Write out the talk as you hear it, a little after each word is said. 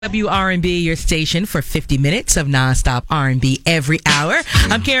WRB, your station for 50 minutes of nonstop R&B every hour.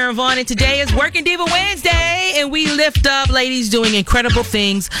 I'm Karen Vaughn, and today is Working Diva Wednesday, and we lift up ladies doing incredible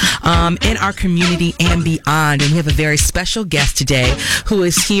things in our community and beyond. And we have a very special guest today who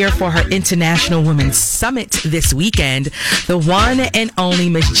is here for her International Women's Summit this weekend, the one and only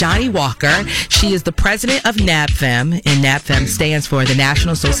Miss Johnnie Walker. She is the president of Nabfeme, and Nabfeme stands for the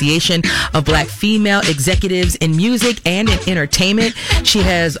National Association of Black Female Executives in Music and in Entertainment. She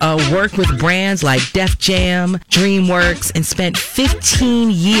has worked with brands like Def Jam, DreamWorks, and spent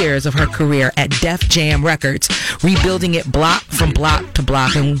 15 years of her career at Def Jam Records, rebuilding it block from block to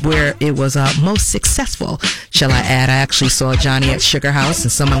block, and where it was most successful, shall I add. I actually saw Johnnie at Sugar House,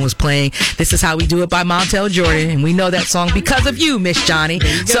 and someone was playing This Is How We Do It by Montel Jordan, and we know that song because of you, Miss Johnnie.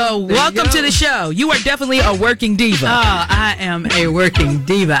 So welcome to the show. You are definitely a working diva. Oh, I am a working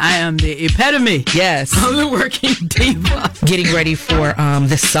diva. I am the epitome. Yes. Of the working diva. Getting ready for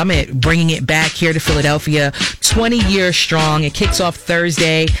the summit, bringing it back here to Philadelphia, 20 years strong. It kicks off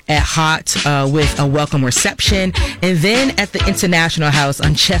Thursday at Hot with a welcome reception. And then at the International House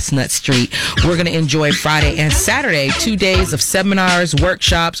on Chestnut Street, we're going to enjoy Friday and Saturday, 2 days of seminars,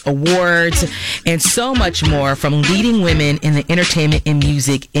 workshops, awards, and so much more from leading women in the entertainment and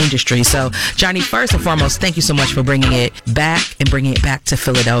music industry. So, Johnnie, first and foremost, thank you so much for bringing it back and bringing it back to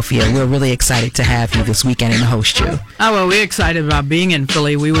Philadelphia. We're really excited to have you this weekend and host you. Oh, well, we're excited about being in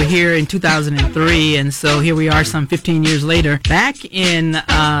Philly. We were here in 2003, and so here we are some 15 years later, back in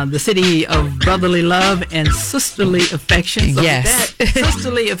the city of brotherly love and sisterly affection. So yes. That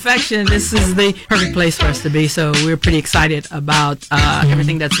sisterly affection, this is the perfect place for us to be. So we're pretty excited about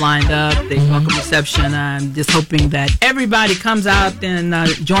everything that's lined up, the welcome reception. I'm just hoping that everybody comes out and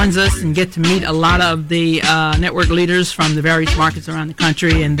joins us and get to meet a lot of the network leaders from the various markets around the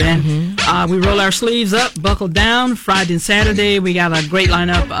country. And then we roll our sleeves up, buckle down. Friday and Saturday, we got a great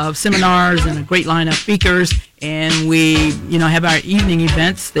lineup of seminars and a great lineup of speakers. And we, have our evening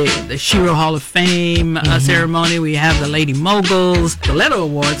events, the Shero Hall of Fame ceremony. We have the Lady Moguls, the Leto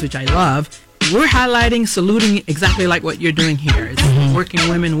Awards, which I love. We're highlighting, saluting exactly like what you're doing here. It's working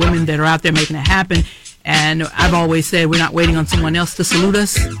women that are out there making it happen. And I've always said we're not waiting on someone else to salute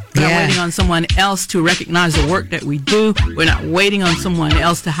us. We're not waiting on someone else to recognize the work that we do. We're not waiting on someone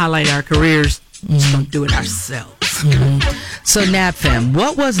else to highlight our careers. Just don't do it ourselves. So, Nabfeme,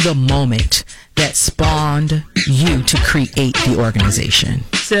 what was the moment that spawned you to create the organization?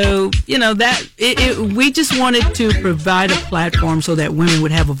 So, we just wanted to provide a platform so that women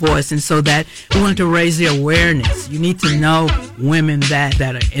would have a voice, and so that we wanted to raise the awareness. You need to know women that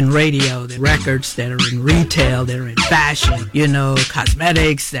are in radio, the records, that are in retail, that are in fashion,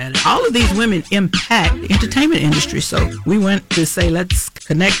 cosmetics, that all of these women impact the entertainment industry. So we went to say, let's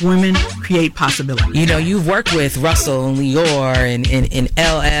connect women, create possibility. You've worked with Russell and Lior and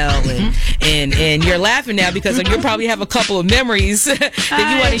LL and you're laughing now because you probably have a couple of memories that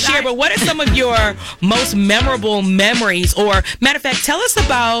you want to share. But what are some of your most memorable memories? Or, matter of fact, tell us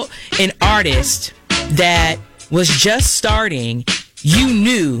about an artist that was just starting. You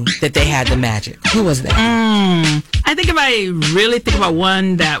knew that they had the magic. Who was that? I think if I really think about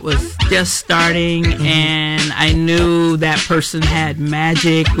one that was just starting and I knew that person had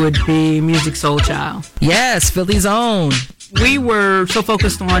magic, would be Musiq Soulchild. Yes, Philly's own. We were so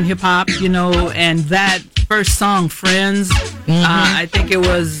focused on hip-hop, and that first song, Friends, I think it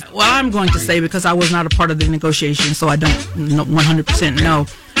was, I'm going to say, because I was not a part of the negotiation, so I don't 100% know.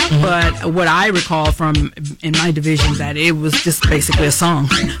 But what I recall from in my division, that it was just basically a song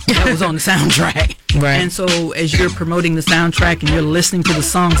that was on the soundtrack. Right. And so as you're promoting the soundtrack and you're listening to the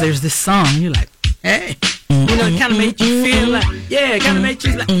songs, there's this song, and you're like, hey. It kind of made you feel like, it kind of made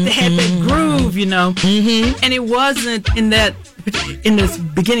you like they had that groove, And it wasn't in the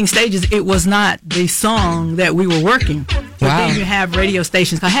beginning stages, it was not the song that we were working. But then you have radio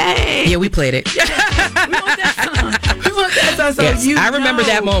stations go, hey. Yeah, we played it. We want that song. We want that song. So yes, I remember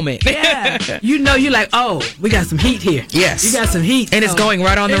that moment. Yeah. You're like, oh, we got some heat here. Yes. You got some heat. And it's going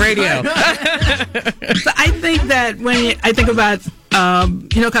right on the radio. So I think that when I think about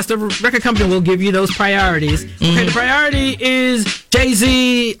because the record company will give you those priorities. Okay, the priority is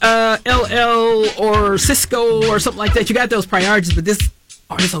Jay-Z, LL, or Cisco, or something like that. You got those priorities, but this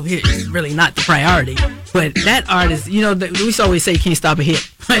artist over here is really not the priority. But that artist, we always say you can't stop a hit.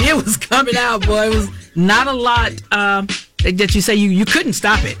 But it was coming out, boy. It was not a lot that you say you couldn't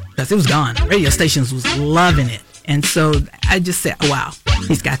stop it, because it was gone. Radio stations was loving it. And so I just said, wow,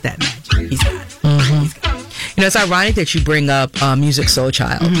 he's got that magic. He's got it. He's got it. It's ironic that you bring up Musiq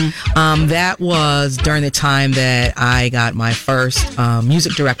Soulchild. That was during the time that I got my first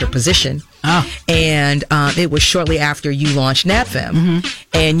music director position And it was shortly after you launched Nabfeme.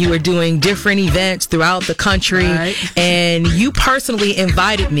 And you were doing different events throughout the country. And you personally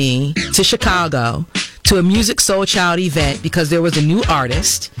invited me to Chicago to a Music Soul Child event because there was a new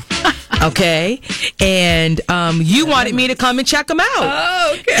artist. Okay, and you wanted me to come and check them out.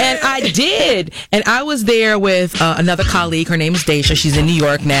 Oh, okay. And I did. And I was there with another colleague. Her name is Daisha. She's in New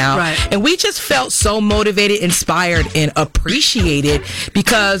York now. Right. And we just felt so motivated, inspired, and appreciated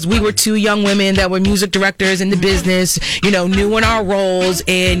because we were two young women that were music directors in the business, you know, new in our roles.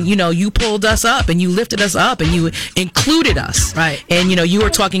 And, you know, you pulled us up and you lifted us up and you included us. Right. And, you know, you were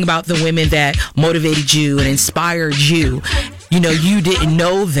talking about the women that motivated you and inspired you. You know, you didn't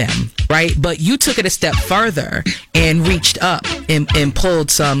know them, right? But you took it a step further and reached up and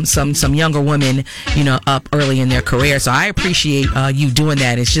pulled some younger women, you know, up early in their career. So I appreciate you doing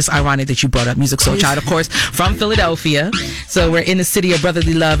that. It's just ironic that you brought up Music Soul Child, of course, from Philadelphia. So we're in the city of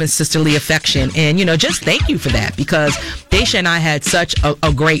brotherly love and sisterly affection. And, you know, just thank you for that because Daisha and I had such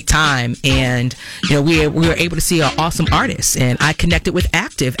a great time. And, you know, we were able to see an awesome artist. And I connected with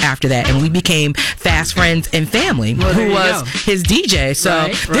Active after that. And we became fast friends and family, who was his DJ. So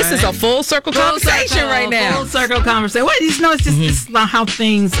this is a full circle conversation right now. Full circle conversation. Well, you know, it's just how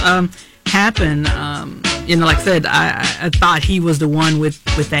things happen. You know, like I said, I thought he was the one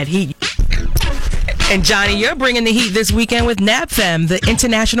with that heat. And Johnny, you're bringing the heat this weekend with NABFME, the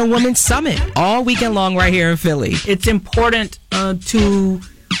International Women's Summit, all weekend long right here in Philly. It's important to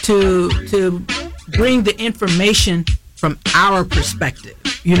bring the information from our perspective.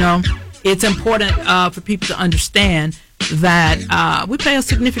 You know, it's important for people to understand that we play a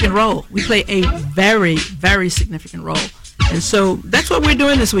significant role. We play a very, very significant role. And so that's what we're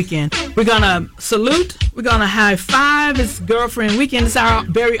doing this weekend. We're going to salute. We're going to high five. It's Girlfriend Weekend. It's our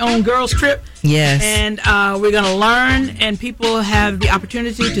very own girls trip. Yes. And we're going to learn, and people have the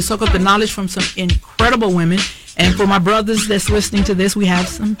opportunity to soak up the knowledge from some incredible women. And for my brothers that's listening to this, we have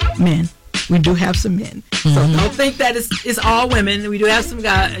some men. We do have some men. So don't think that it's all women. We do have some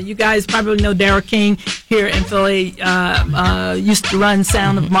guys. You guys probably know Dara King here in Philly. Used to run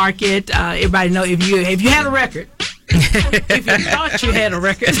Sound of Market. Everybody know if you had a record. If you thought you had a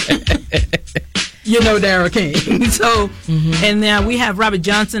record, you know Dara King. So, and then we have Robert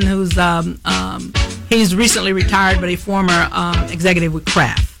Johnson, who's he's recently retired, but a former executive with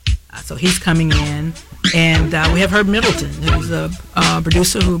Kraft. So he's coming in. And we have Herb Middleton, who's a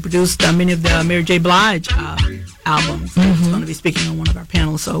producer who produced many of the Mary J. Blige albums. He's going to be speaking on one of our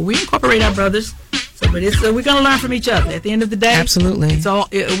panels. So we incorporate our brothers. So, but it's we're going to learn from each other. At the end of the day, absolutely. So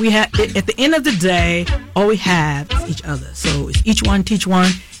we have at the end of the day, all we have is each other. So it's each one teach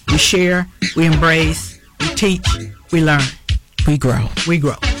one. We share, we embrace, we teach, we learn, we grow. We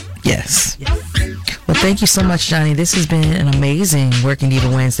grow. Yes. Well, thank you so much, Johnny. This has been an amazing Working Diva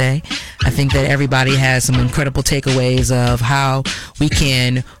Wednesday. I think that everybody has some incredible takeaways of how we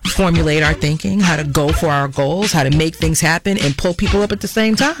can formulate our thinking, how to go for our goals, how to make things happen, and pull people up at the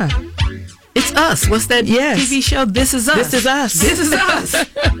same time. It's us. What's that TV show? This is us. This is us. This is us.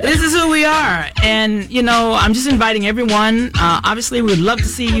 This is who we are. And, you know, I'm just inviting everyone. Obviously, we would love to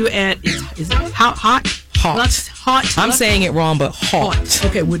see you at, is it hot? Hot. I'm saying it wrong, but hot.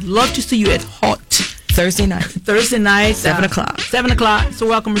 Okay, we'd love to see you at Hot. Thursday night, 7 o'clock. 7 o'clock. It's a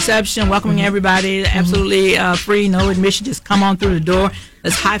welcome reception, welcoming everybody. Absolutely free, no admission. Just come on through the door.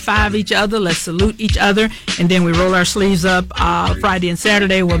 Let's high five each other. Let's salute each other, and then we roll our sleeves up. Friday and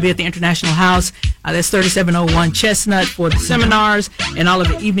Saturday we'll be at the International House. That's 3701 Chestnut for the seminars, and all of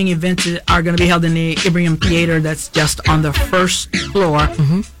the evening events are going to be held in the Ibrahim Theater. That's just on the first floor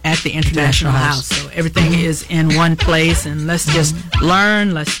at the International House. So everything is in one place, and let's just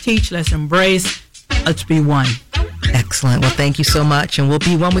learn. Let's teach. Let's embrace. Let's be one. Excellent. Well, thank you so much, and we'll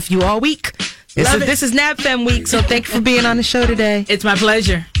be one with you all week. This is NABFME week, so thank you for being on the show today. It's my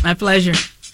pleasure. My pleasure.